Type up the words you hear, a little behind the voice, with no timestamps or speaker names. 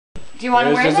Do you want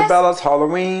to wear this? Isabella's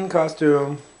Halloween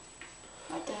costume.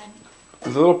 Not done.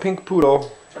 With a little pink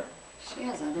poodle. She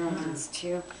has other ones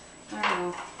too. I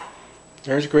don't know.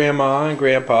 There's Grandma and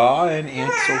Grandpa and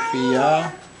Aunt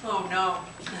Sofia. Oh no.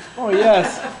 Oh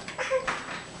yes.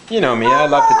 You know me, I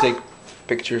love to take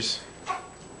pictures.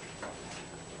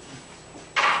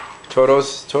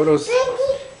 Toto's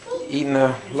eating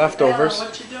the leftovers.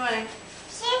 What you doing?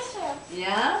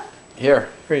 Yeah? Here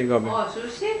you go, baby. Oh,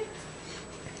 sushi?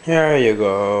 Here you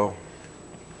go.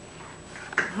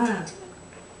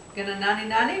 Gonna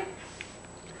nanny?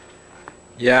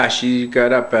 Yeah, she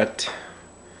got up at,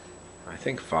 I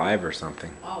think 5 or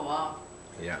something. Oh wow.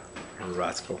 Yeah,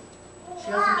 rascal. She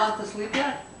hasn't gone to sleep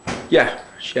yet? Yeah,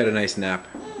 she had a nice nap.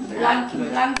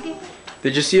 Lumpy.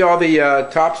 Did you see all the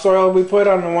topsoil we put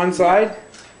on the one side?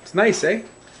 It's nice, eh?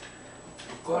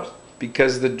 Of course.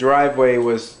 Because the driveway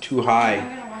was too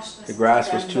high. The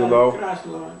grass was too low.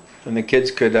 And the kids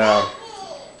could... No,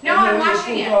 I'm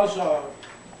washing it.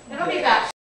 It'll be back.